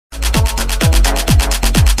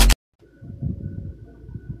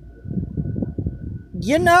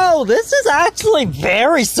You know, this is actually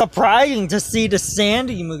very surprising to see the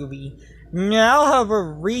Sandy movie now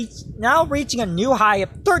reaching a new high of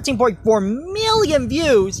 13.4 million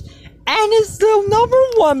views and is the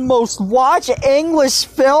 #1 most watched English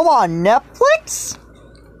film on Netflix?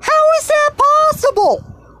 How is that possible?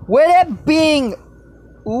 With it being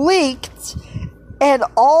leaked and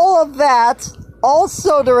all of that,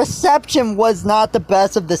 also the reception was not the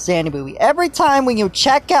best of the Sandy movie. Every time when you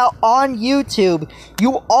check out on YouTube,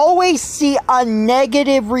 you always see a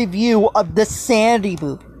negative review of the Sandy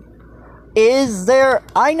movie.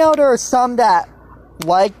 I know there are some that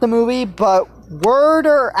like the movie, but are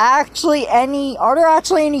there actually any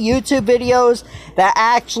YouTube videos that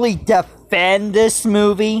actually defend this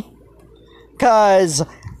movie? Cause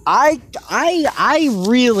I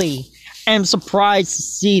really am surprised to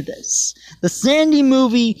see this. The Sandy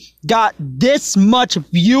movie got this much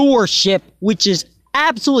viewership, which is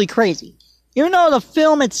absolutely crazy. Even though the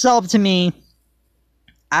film itself, to me,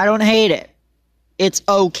 I don't hate it. It's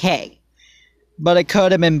okay. But it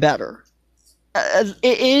could have been better.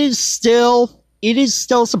 It is still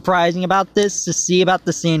surprising about this, to see about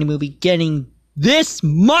the Sandy movie getting this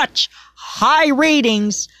much high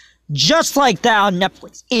ratings just like that on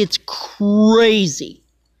Netflix. It's crazy.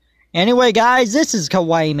 Anyway, guys, this is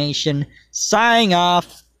Kawaii Mation signing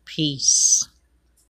off. Peace.